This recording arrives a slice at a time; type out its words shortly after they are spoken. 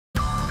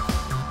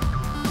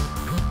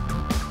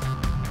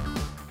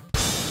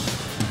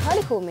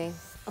Kylie called me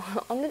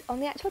on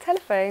the actual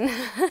telephone.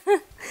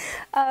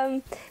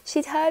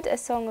 She'd heard a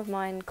song of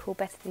mine called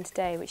Better Than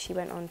Today, which she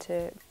went on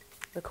to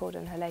record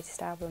on her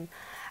latest album,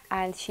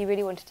 and she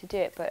really wanted to do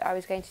it, but I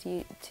was going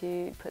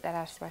to put that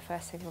out as my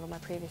first single on my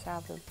previous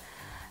album.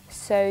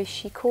 So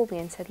she called me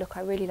and said, look,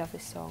 I really love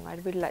this song,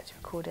 I'd really like to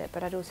record it,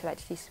 but I'd also like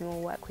to do some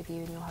more work with you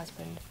and your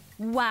husband.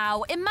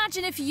 Wow,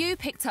 imagine if you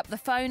picked up the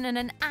phone and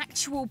an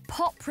actual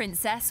pop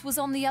princess was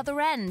on the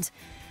other end.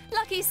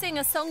 Lucky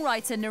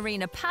singer-songwriter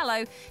Nerina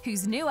Pallot,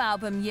 whose new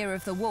album Year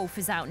of the Wolf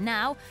is out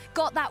now,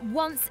 got that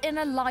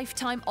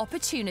once-in-a-lifetime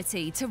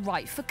opportunity to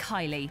write for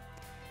Kylie.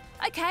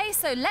 OK,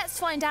 so let's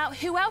find out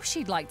who else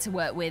she'd like to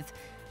work with.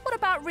 What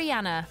about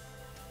Rihanna?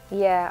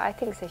 Yeah, I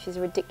think so. She's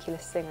a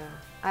ridiculous singer.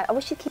 I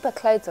wish she'd keep her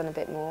clothes on a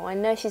bit more. I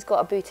know she's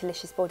got a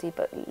bootylicious body,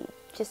 but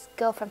just,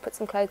 girlfriend, put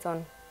some clothes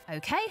on.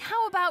 OK,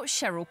 how about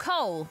Cheryl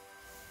Cole?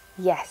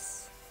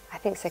 Yes, I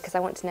think so, because I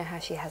want to know how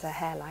she has her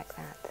hair like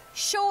that.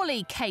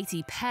 Surely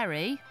Katy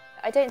Perry?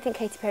 I don't think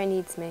Katy Perry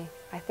needs me.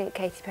 I think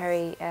Katy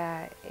Perry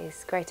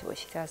is great at what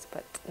she does,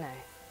 but no.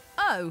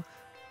 Oh,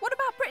 what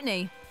about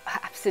Britney?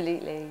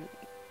 Absolutely.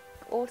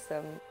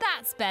 Awesome.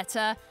 That's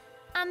better.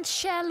 And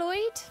Cher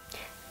Lloyd?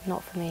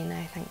 Not for me,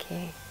 no, thank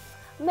you.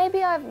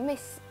 Maybe I've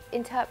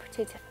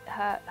misinterpreted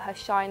her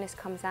shyness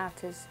comes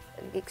out as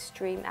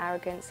extreme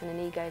arrogance and an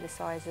ego the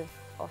size of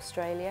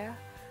Australia.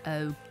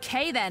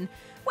 OK then.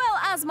 Well,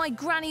 as my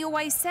granny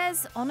always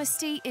says,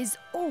 honesty is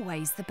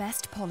always the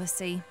best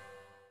policy.